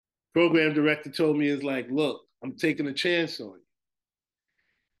Program director told me is like, look, I'm taking a chance on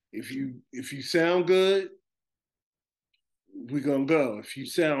you. If you sound good, we're gonna go. If you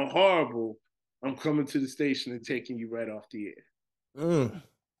sound horrible, I'm coming to the station and taking you right off the air. Mm,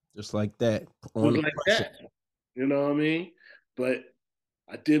 just like that. It On was the like pressure. that. You know what I mean? But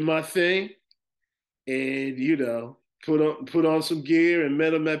I did my thing and put on some gear and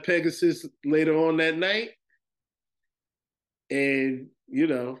met him at Pegasus later on that night. And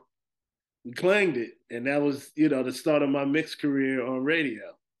we clanged it. And that was, the start of my mixed career on radio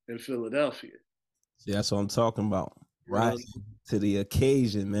in Philadelphia. See, that's what I'm talking about. You know, Rising to the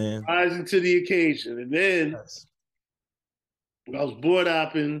occasion, man. rising to the occasion. And then Yes. I was board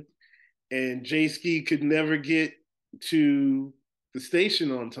hopping and Jay Ski could never get to the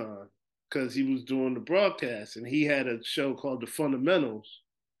station on time because he was doing the broadcast and he had a show called The Fundamentals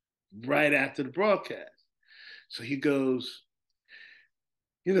right after the broadcast. So he goes,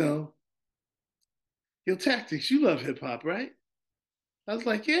 you know, yo, Tactics, you love hip hop, right? I was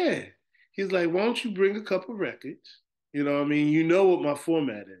like, yeah. He's like, why don't you bring a couple records? You know what I mean? You know what my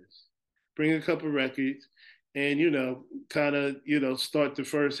format is. Bring a couple records and, kind of, start the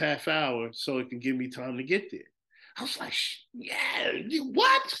first half hour so it can give me time to get there. I was like, yeah,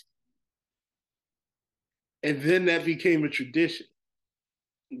 what? And then that became a tradition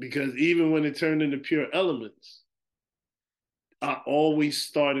because even when it turned into Pure Elements, I always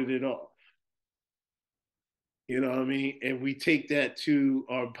started it off. You know what I mean? And we take that to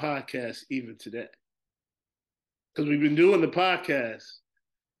our podcast even today. Because we've been doing the podcast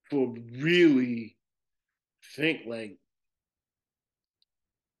for really, I think like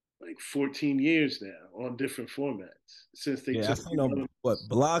 14 years now on different formats since they Yeah, I took seen on what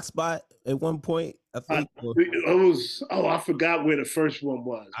Blogspot at one point, I think. I forgot where the first one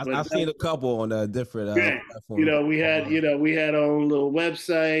was, but I've seen a couple on different yeah, platforms. we had our own little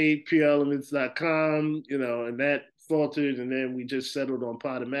website, pureelements.com, and that faltered, and then we just settled on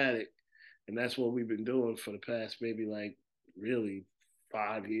Podomatic, and that's what we've been doing for the past maybe like really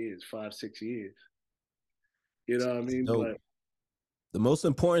 5 years, 5, 6 years. You know what I mean? So But the most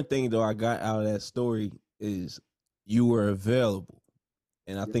important thing though I got out of that story is you were available.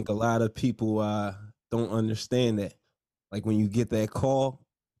 And I think a lot of people don't understand that. Like when you get that call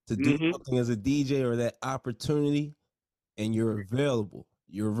to do mm-hmm. something as a DJ or that opportunity and you're available,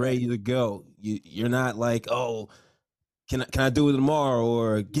 you're ready to go. You're not like, oh, can I do it tomorrow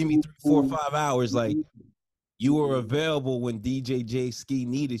or give me 3, 4, 5 hours? Like you were available when DJ J Ski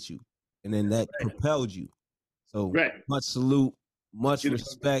needed you, and then that propelled you. So Right. much salute, much You,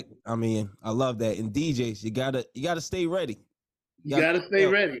 respect. I mean, I love that. And DJs, you gotta stay ready. you got to stay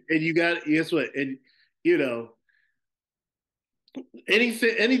ready, and you got guess what? And you know,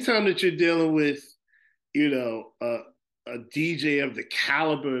 anytime that you're dealing with, a DJ of the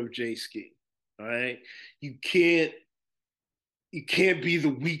caliber of J Ski, all right, you can't you can't be the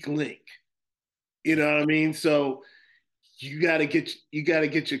weak link. You know what I mean? So you got to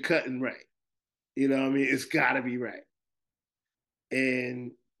get your cutting right. You know what I mean? It's got to be right.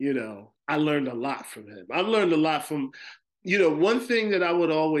 And I learned a lot from him. I've learned a lot from, one thing that I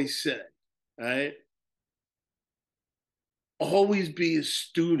would always say, right? Always be a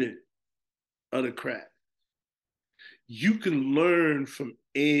student of the craft. You can learn from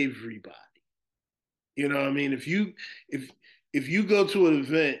everybody. You know what I mean? If you go to an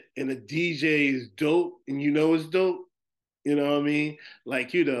event and a DJ is dope and you know it's dope, you know what I mean?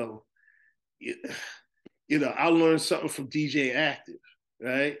 Like, you, I learned something from DJ Active,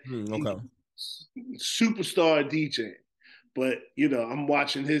 right? Okay. Superstar DJ. But, I'm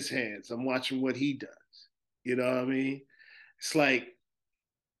watching his hands. I'm watching what he does. You know what I mean? It's like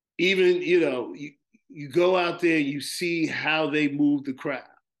even, you go out there, you see how they move the crowd.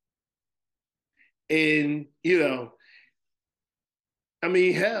 And, I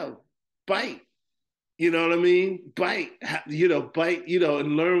mean, hell, bite. You know what I mean? Bite,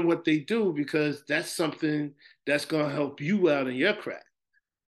 and learn what they do because that's something that's going to help you out in your craft.